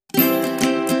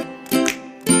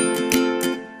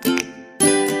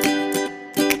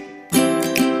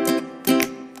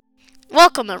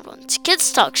Welcome everyone to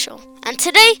Kids Talk Show, and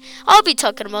today I'll be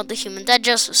talking about the human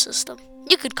digestive system.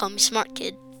 You could call me Smart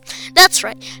Kid. That's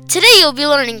right, today you'll be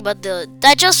learning about the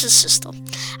digestive system.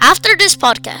 After this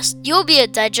podcast, you'll be a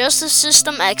digestive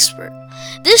system expert.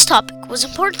 This topic was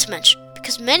important to mention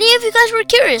because many of you guys were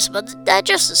curious about the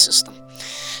digestive system.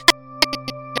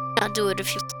 Now do it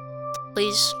if you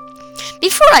please.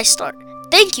 Before I start,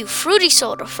 thank you Fruity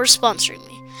Soda for sponsoring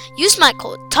me. Use my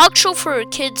code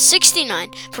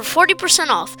TalkShowForKids69 for 40%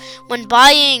 off when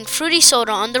buying Fruity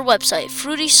Soda on their website,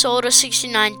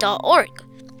 fruitysoda69.org.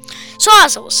 So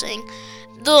as I was saying,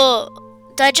 the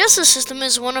digestive system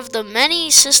is one of the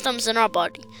many systems in our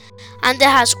body, and it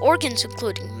has organs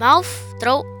including mouth,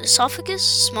 throat, esophagus,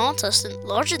 small intestine,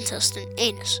 large intestine,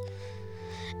 anus.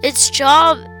 Its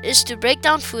job is to break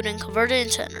down food and convert it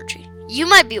into energy. You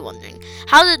might be wondering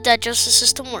how the digestive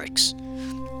system works.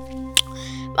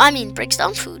 Breaks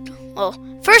down food. Well,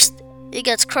 first it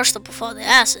gets crushed up with all the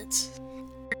acids.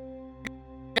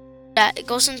 It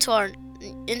goes into our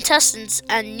intestines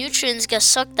and nutrients get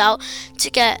sucked out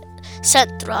to get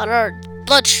sent throughout our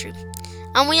bloodstream.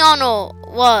 And we all know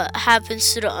what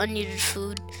happens to the unneeded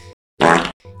food.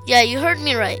 Yeah, you heard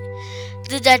me right.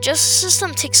 The digestive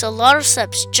system takes a lot of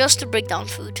steps just to break down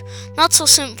food. Not so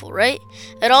simple, right?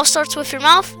 It all starts with your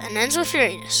mouth and ends with your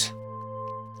anus.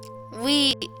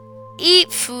 We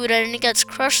eat food and it gets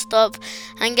crushed up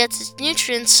and gets its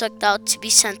nutrients sucked out to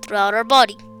be sent throughout our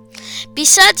body.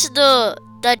 Besides the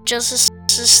digestive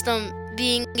system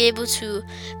being able to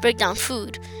break down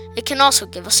food, it can also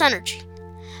give us energy.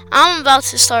 I'm about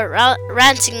to start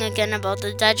ranting again about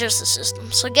the digestive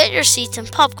system, so get your seats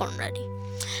and popcorn ready.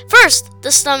 First,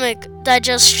 the stomach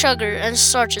digests sugar and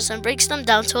starches and breaks them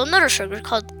down to another sugar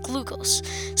called glucose.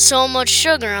 So much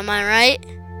sugar, am I right?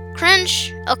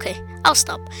 Cringe? Okay, I'll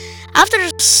stop. After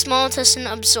the small intestine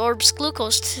absorbs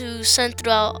glucose to send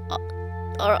throughout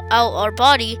our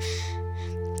body,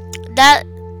 that's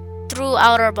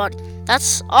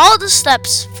all the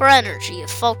steps for energy,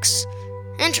 folks.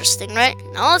 Interesting, right?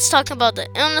 Now let's talk about the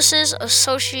illnesses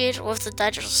associated with the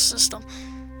digestive system.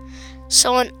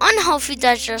 So an unhealthy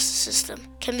digestive system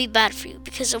can be bad for you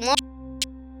because it wants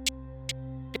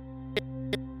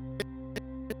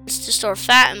to store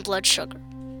fat and blood sugar.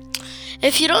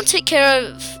 If you don't take care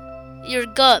of your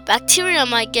gut, bacteria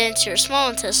might get into your small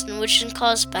intestine, which can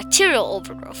cause bacterial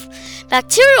overgrowth.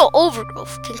 Bacterial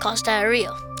overgrowth can cause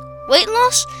diarrhea, weight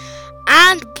loss,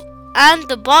 and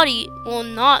the body will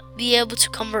not be able to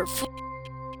convert food.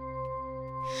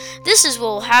 This is what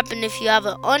will happen if you have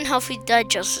an unhealthy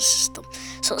digestive system.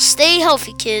 So stay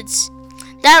healthy, kids.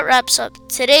 That wraps up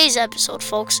today's episode,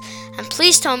 folks, and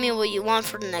please tell me what you want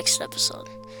for the next episode.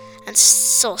 And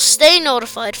so stay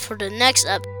notified for the next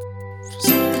episode.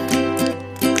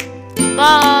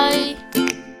 Bye.